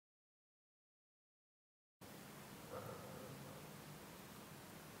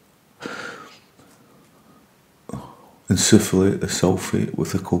Encephalate a sulphate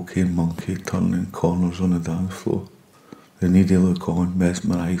with a cocaine monkey turning corners on the dance floor. The needy look on,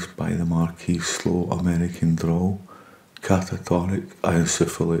 mesmerised by the Marquis's slow American drawl. Catatonic, I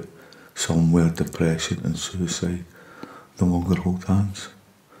encephalate, somewhere depression and suicide no longer hold hands.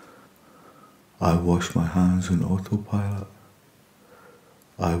 I wash my hands on autopilot.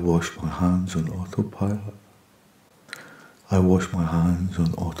 I wash my hands on autopilot. I wash my hands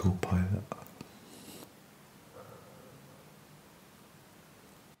on autopilot.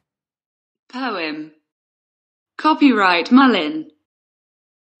 Poem. Copyright Mullen.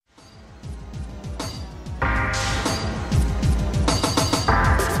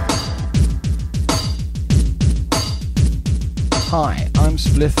 Hi, I'm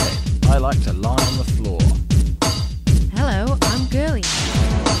Spliffhead. I like to lie on the floor. Hello, I'm Girly.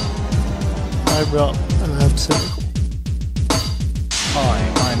 I'm Rob, and I'm cynical. Hi,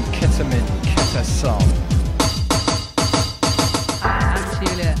 I'm Ketamine Ketasol. Hi, I'm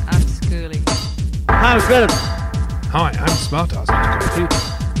Julia. I'm Schooly. Hi, I'm Philip. Hi, I'm Smartass on the computer.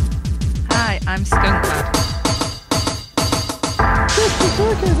 Hi, I'm Skunkbad.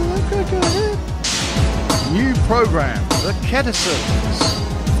 New program, The Ketasons.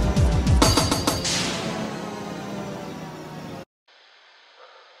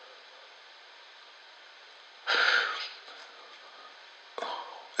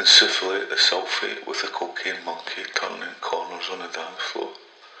 Encephalate a sulphate with a cocaine monkey turning corners on the dance floor.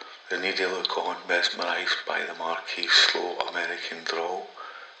 The needy look on, mesmerised by the Marquis's slow American drawl.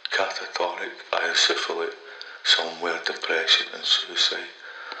 Catatonic, I encephalate, somewhere depression and suicide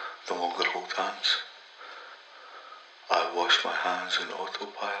no longer hold hands. I wash my hands on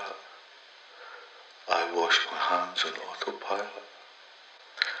autopilot. I wash my hands on autopilot.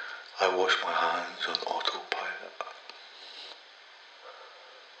 I wash my hands on autopilot.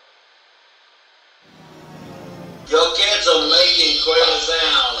 Your kids are making crazy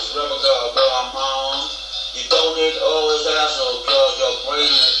sounds, rebel girl going on. You don't need all this hassle cause your brain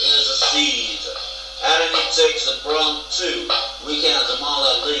is a seed. Adding it takes the brunt too. Weekends I'm all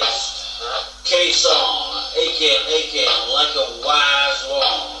at least. K-song, aching like a wise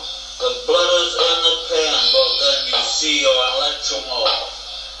one. The blood is in the pen, but then you see your electromorph.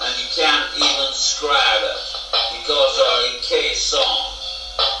 And you can't even scribe it because you're in K-song.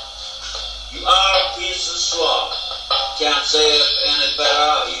 You are a piece of slop. Can't say it any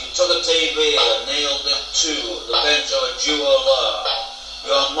better. You took a TV and nailed it to the bench of a jeweler.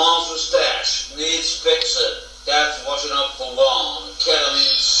 Your mom's mustache needs fixing. Dad's washing up for long.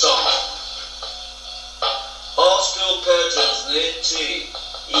 Ketamine song. All school pigeons need tea,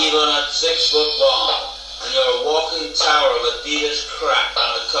 even at 6 foot long. And you're a walking tower of Adidas crack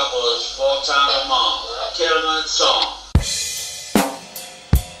and a couple is 4 times a month. Ketamine song.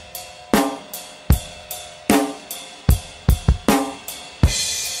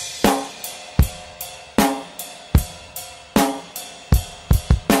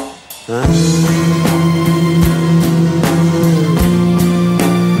 Huh?